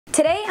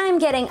Today I'm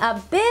getting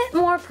a bit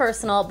more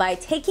personal by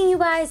taking you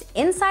guys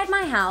inside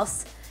my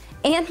house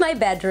and my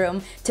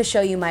bedroom to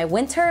show you my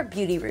winter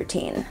beauty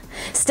routine.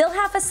 Still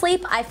half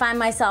asleep, I find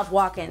myself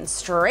walking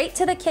straight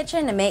to the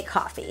kitchen to make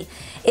coffee.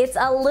 It's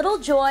a little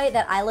joy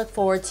that I look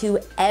forward to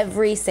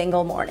every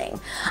single morning.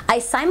 I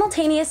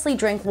simultaneously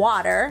drink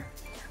water,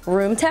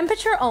 room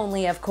temperature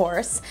only of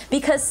course,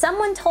 because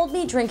someone told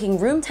me drinking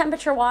room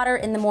temperature water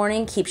in the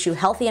morning keeps you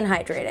healthy and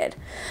hydrated.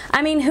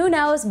 I mean, who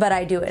knows, but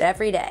I do it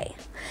every day.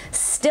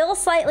 Still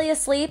slightly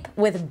asleep,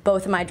 with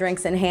both of my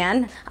drinks in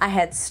hand, I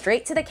head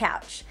straight to the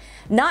couch.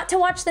 Not to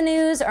watch the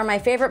news or my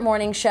favorite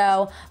morning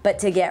show, but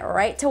to get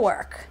right to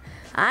work.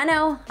 I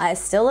know, I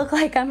still look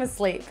like I'm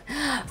asleep.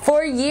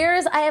 For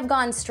years, I have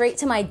gone straight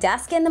to my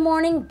desk in the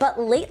morning, but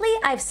lately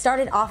I've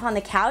started off on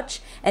the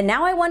couch, and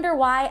now I wonder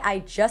why I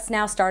just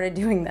now started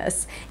doing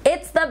this.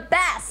 It's the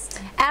best!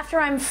 After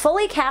I'm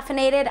fully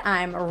caffeinated,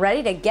 I'm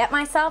ready to get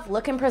myself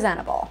looking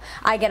presentable.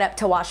 I get up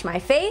to wash my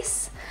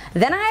face,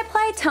 then I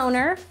apply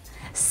toner,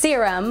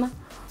 serum,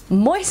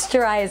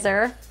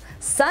 moisturizer,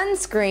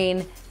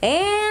 sunscreen,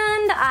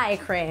 and eye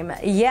cream.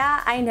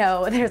 Yeah, I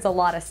know, there's a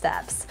lot of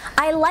steps.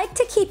 I like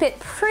to keep it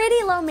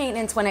pretty low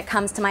maintenance when it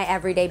comes to my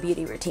everyday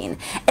beauty routine,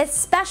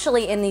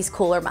 especially in these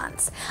cooler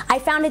months. I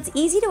found it's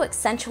easy to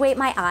accentuate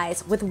my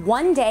eyes with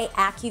one-day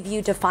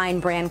AccuView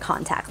Define brand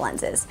contact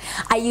lenses.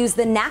 I use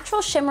the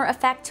natural shimmer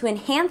effect to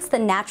enhance the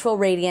natural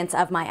radiance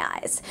of my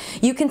eyes.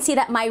 You can see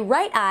that my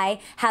right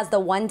eye has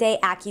the one-day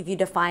AccuView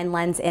Define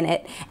lens in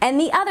it, and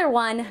the other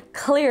one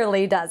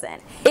clearly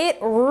doesn't. It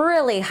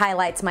really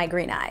highlights my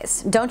green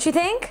eyes, don't you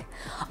think?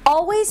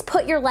 Always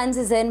put your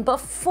lenses in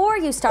before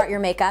you start your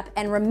makeup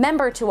and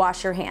remember to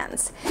wash your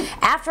hands.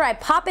 After I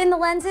pop in the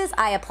lenses,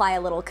 I apply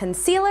a little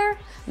concealer,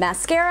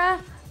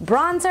 mascara,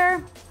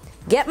 bronzer,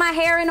 get my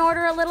hair in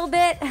order a little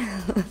bit,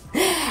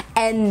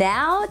 and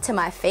now to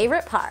my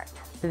favorite part,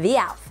 the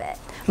outfit.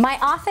 My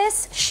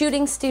office,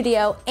 shooting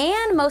studio,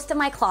 and most of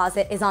my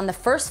closet is on the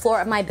first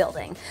floor of my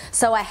building,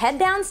 so I head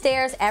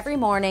downstairs every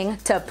morning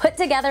to put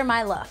together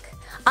my look.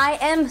 I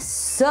am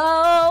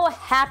so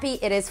happy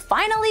it is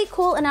finally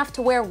cool enough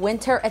to wear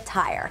winter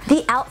attire.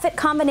 The outfit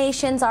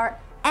combinations are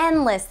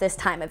endless this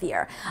time of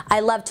year. I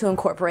love to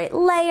incorporate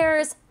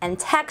layers and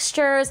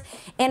textures,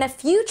 and a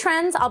few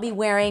trends I'll be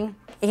wearing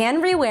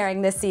and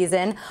re-wearing this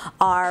season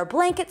are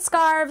blanket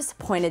scarves,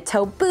 pointed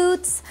toe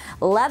boots,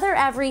 leather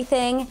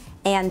everything,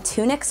 and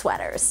tunic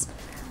sweaters.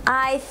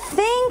 I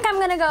think I'm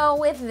gonna go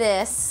with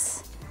this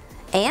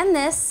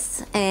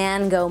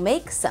and go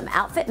make some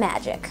outfit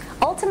magic.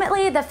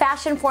 Ultimately, the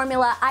fashion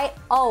formula I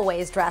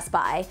always dress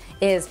by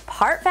is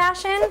part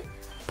fashion,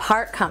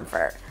 part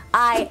comfort.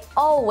 I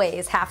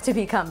always have to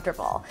be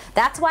comfortable.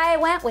 That's why I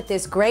went with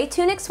this gray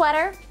tunic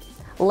sweater,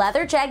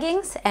 leather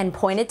jeggings, and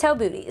pointed toe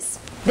booties.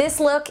 This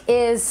look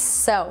is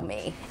so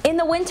me. In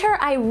the winter,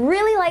 I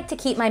really like to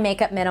keep my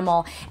makeup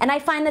minimal, and I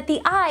find that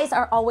the eyes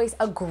are always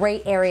a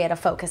great area to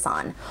focus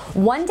on.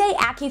 One Day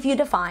AccuView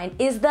Define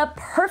is the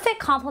perfect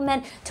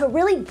complement to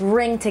really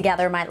bring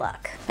together my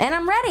look. And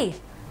I'm ready.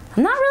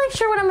 I'm not really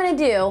sure what I'm gonna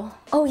do.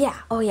 Oh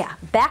yeah,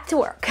 back to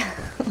work.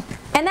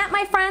 And that,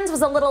 my friends,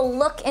 was a little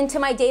look into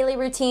my daily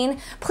routine.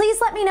 Please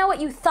let me know what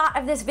you thought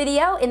of this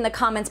video in the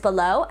comments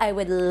below. I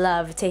would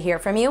love to hear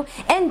from you.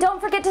 And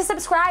don't forget to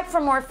subscribe for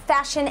more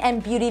fashion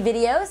and beauty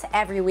videos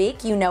every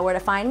week. You know where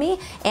to find me.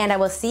 And I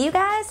will see you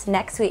guys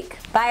next week.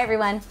 Bye,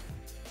 everyone.